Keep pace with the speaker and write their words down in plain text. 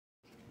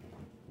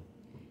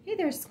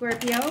there,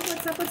 Scorpio.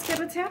 What's up? What's good?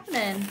 What's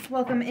happening?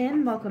 Welcome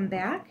in. Welcome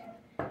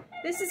back.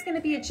 This is going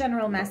to be a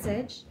general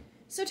message.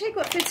 So take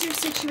what fits your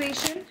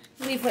situation.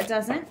 Leave what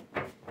doesn't.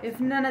 If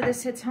none of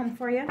this hits home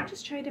for you,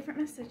 just try a different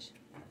message.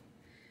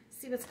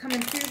 See what's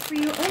coming through for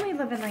you. Only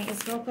love and light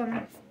is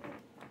welcome.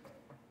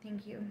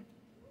 Thank you.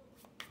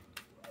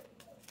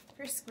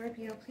 For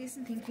Scorpio, please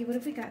and thank you. What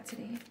have we got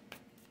today?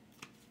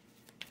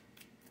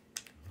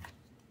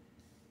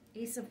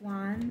 Ace of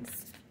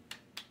Wands.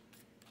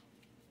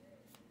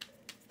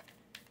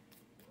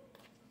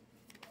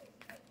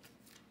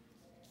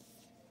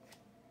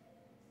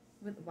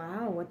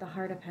 With the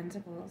Heart of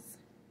Pentacles.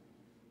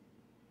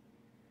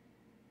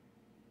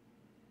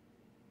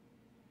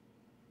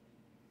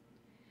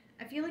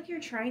 I feel like you're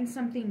trying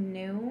something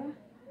new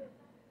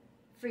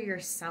for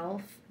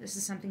yourself. This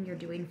is something you're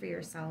doing for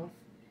yourself.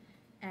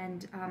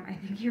 And I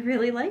think you're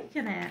really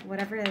liking it,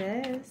 whatever it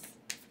is.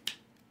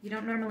 You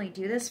don't normally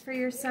do this for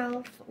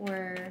yourself,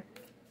 or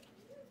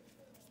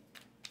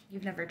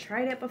you've never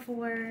tried it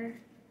before,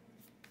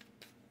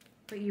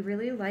 but you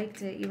really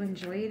liked it. You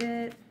enjoyed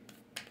it.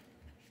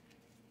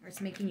 Or it's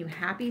making you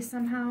happy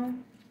somehow.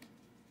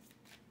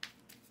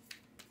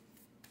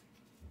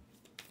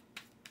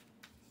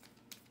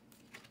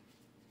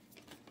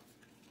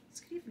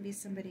 This could even be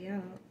somebody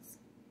else.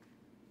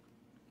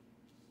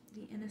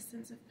 The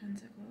Innocence of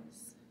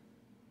Pentacles.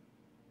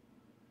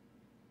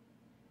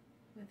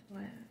 With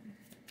what?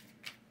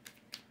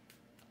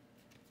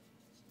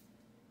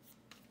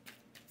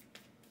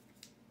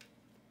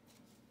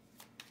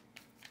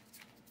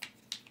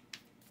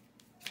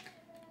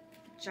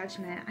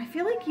 Judgment. I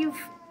feel like you've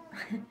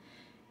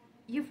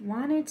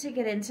wanted to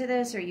get into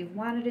this, or you've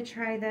wanted to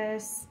try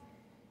this.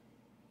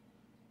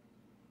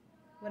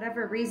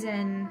 Whatever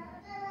reason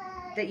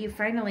that you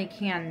finally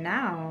can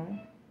now,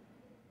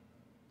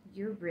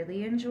 you're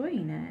really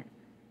enjoying it.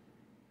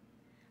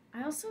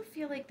 I also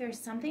feel like there's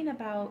something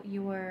about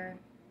your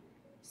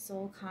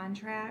soul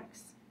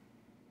contracts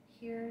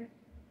here.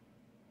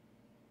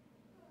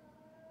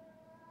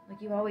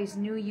 Like you always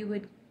knew you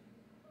would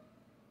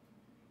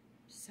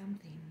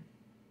something.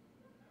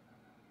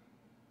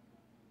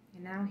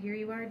 And now here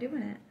you are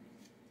doing it.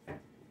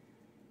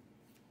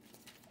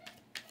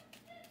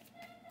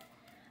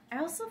 I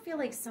also feel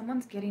like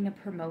someone's getting a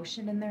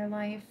promotion in their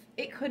life.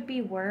 It could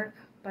be work,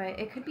 but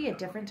it could be a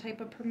different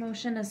type of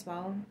promotion as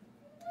well.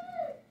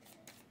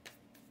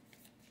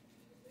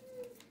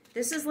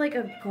 This is like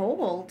a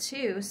goal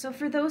too. So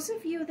for those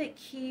of you that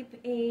keep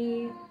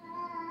a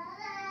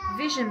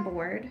vision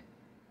board,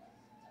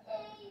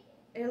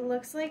 it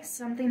looks like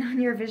something on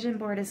your vision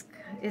board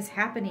is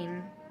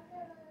happening.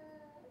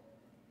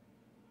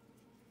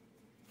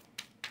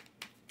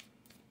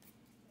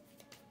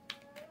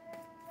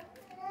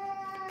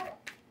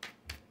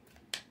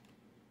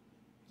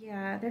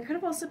 Yeah, there could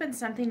have also been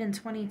something in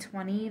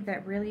 2020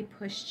 that really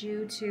pushed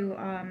you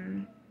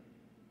to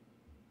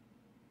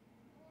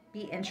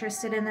be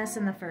interested in this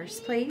in the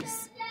first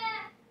place.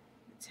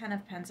 10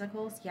 of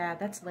Pentacles. Yeah,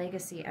 that's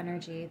legacy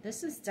energy.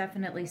 This is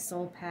definitely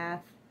soul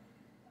path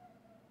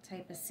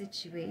type of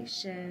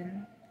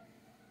situation.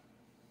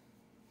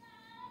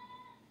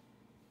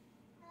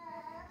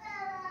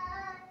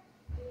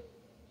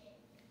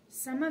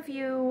 Some of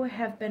you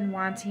have been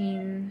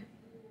wanting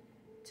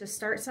to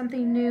start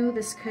something new.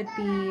 This could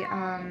be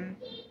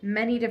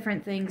many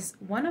different things,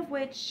 one of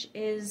which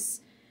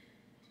is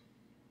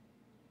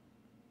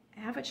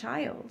have a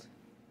child,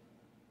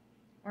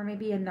 or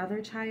maybe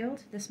another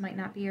child. This might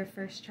not be your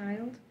first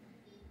child.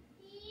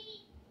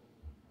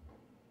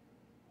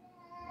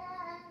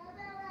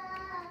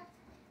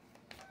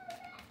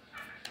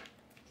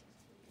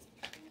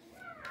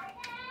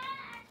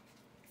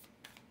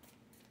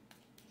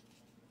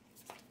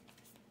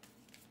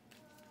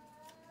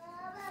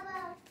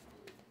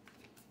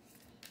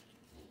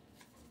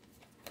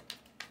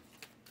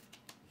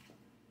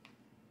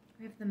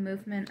 We have the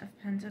Movement of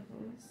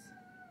Pentacles.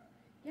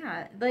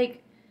 Yeah,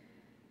 like,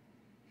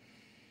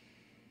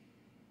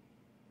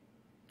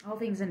 all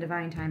things in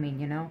divine timing,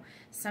 you know?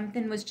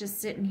 Something was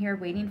just sitting here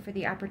waiting for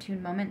the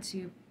opportune moment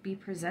to be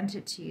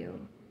presented to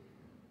you.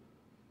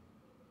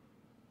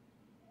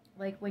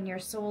 Like when your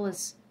soul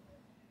is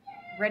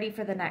ready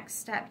for the next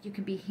step, you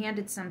can be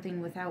handed something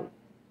without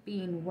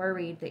being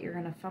worried that you're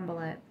going to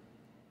fumble it.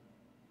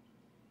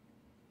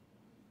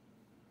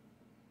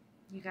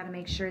 You got to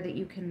make sure that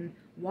you can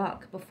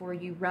walk before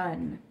you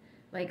run.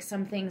 Like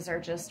some things are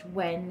just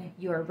when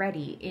you're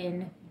ready,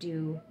 in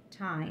due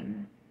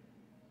time.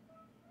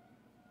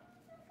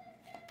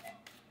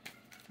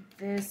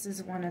 This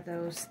is one of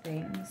those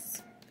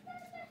things.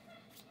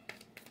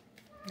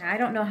 Now, I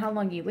don't know how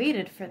long you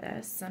waited for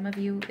this. Some of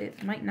you,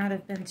 it might not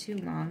have been too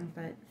long,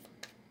 but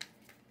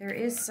there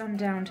is some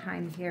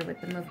downtime here with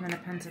the Movement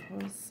of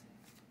Pentacles.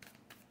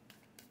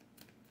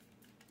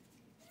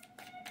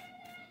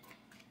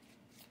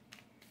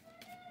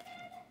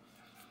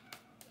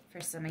 For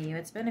some of you,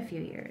 it's been a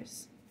few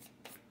years.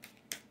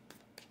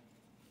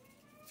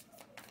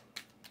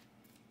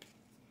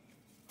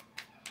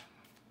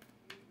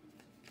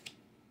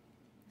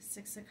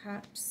 Six of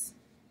Cups.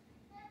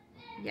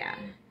 Yeah.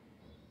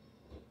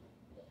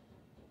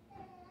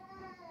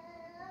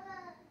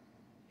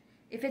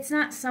 If it's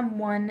not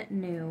someone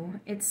new,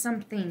 it's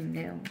something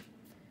new.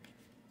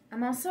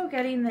 I'm also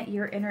getting that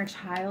your inner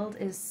child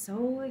is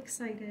so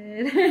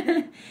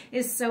excited,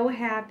 is so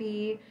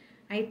happy.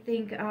 I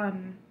think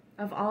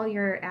of all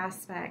your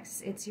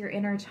aspects, it's your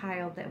inner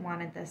child that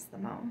wanted this the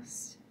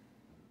most.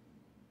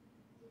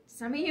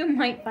 Some of you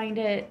might find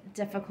it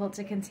difficult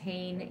to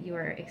contain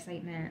your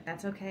excitement.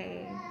 That's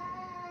okay.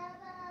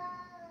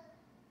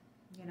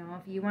 You know,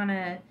 if you want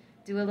to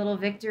do a little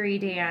victory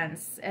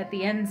dance at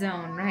the end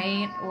zone,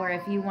 right? Or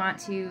if you want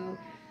to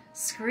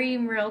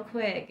scream real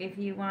quick, if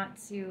you want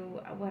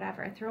to,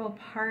 whatever, throw a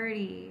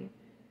party,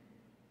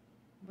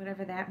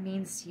 whatever that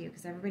means to you,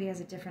 because everybody has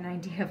a different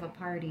idea of a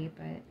party,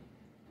 but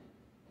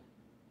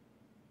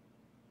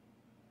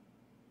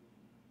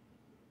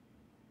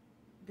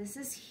this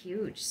is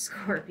huge,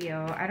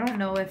 Scorpio. I don't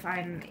know if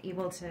I'm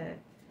able to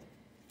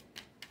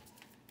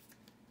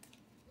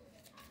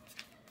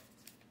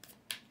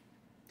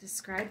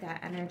describe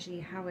that energy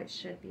how it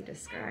should be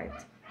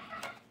described.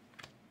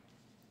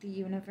 The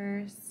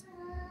universe.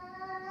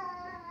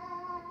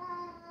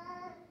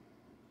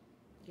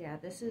 Yeah,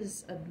 this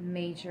is a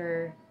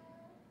major,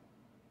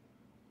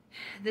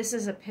 this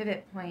is a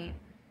pivot point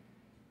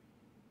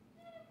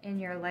in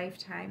your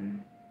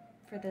lifetime,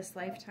 for this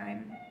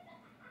lifetime.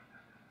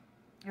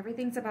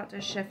 Everything's about to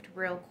shift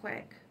real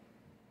quick.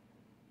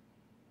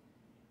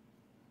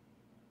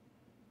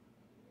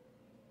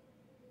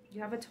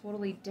 You have a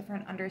totally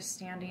different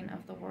understanding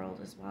of the world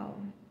as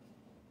well.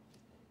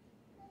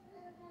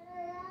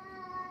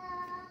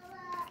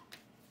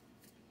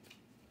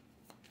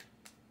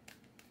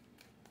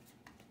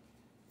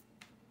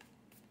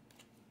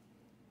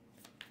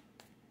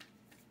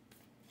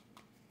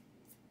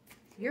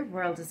 Your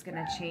world is going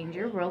to change.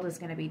 Your world is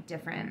going to be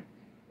different.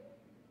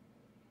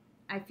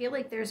 I feel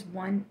like there's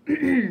one,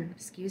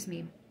 excuse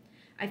me,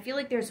 I feel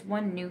like there's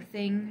one new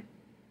thing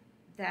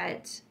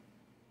that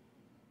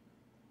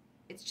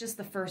it's just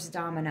the first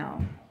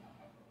domino.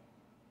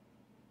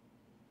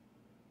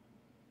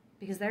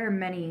 Because there are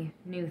many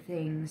new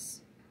things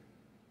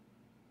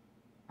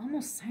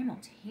almost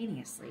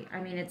simultaneously.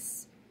 I mean,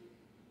 it's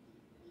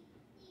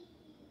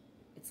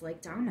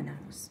like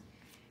dominoes.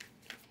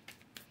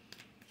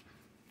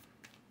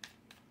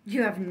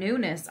 You have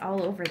newness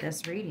all over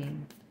this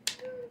reading.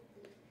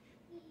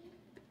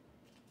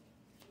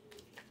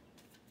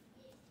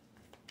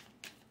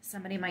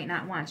 Somebody might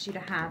not want you to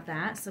have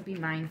that, so be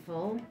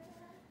mindful.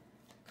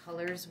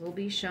 Colors will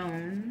be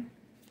shown.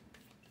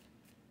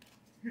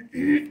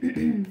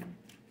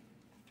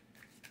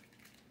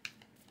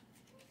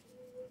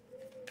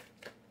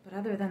 But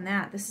other than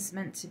that, this is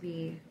meant to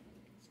be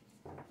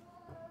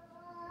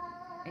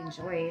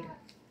enjoyed.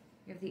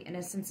 You have the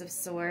Innocence of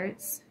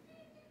Swords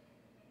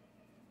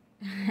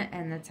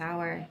and the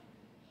Tower.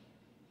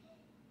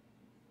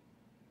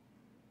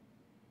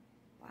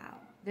 Wow.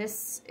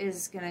 This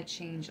is going to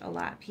change a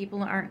lot.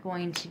 People aren't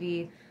going to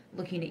be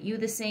looking at you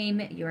the same.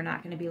 You're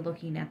not going to be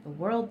looking at the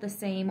world the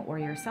same, or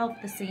yourself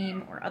the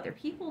same, or other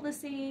people the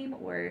same,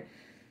 or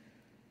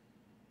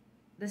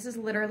this is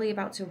literally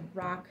about to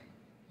rock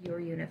your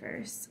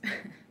universe.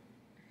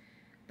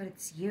 But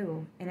it's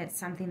you, and it's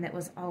something that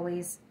was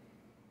always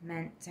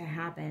meant to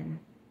happen.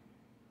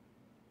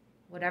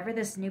 Whatever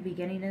this new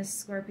beginning is,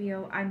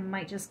 Scorpio, I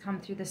might just come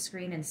through the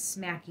screen and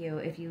smack you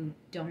if you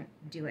don't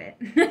do it.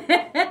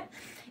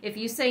 If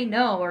you say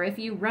no, or if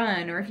you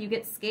run, or if you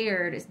get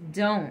scared, just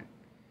don't.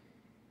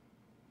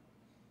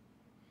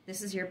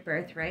 This is your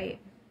birthright.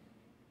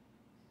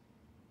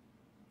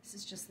 This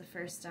is just the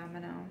first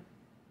domino.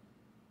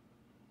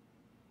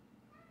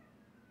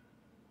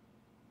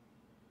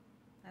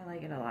 I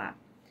like it a lot.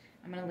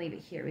 I'm going to leave it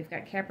here. We've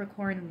got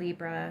Capricorn,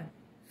 Libra,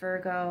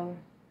 Virgo,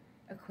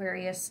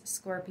 Aquarius,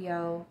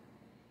 Scorpio,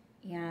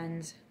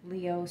 and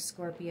Leo,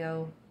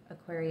 Scorpio,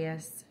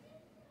 Aquarius,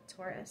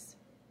 Taurus.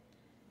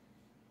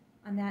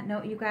 On that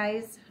note, you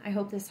guys, I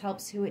hope this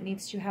helps who it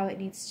needs to, how it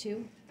needs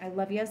to. I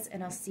love yous,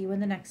 and I'll see you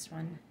in the next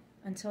one.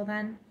 Until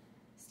then,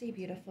 stay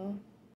beautiful.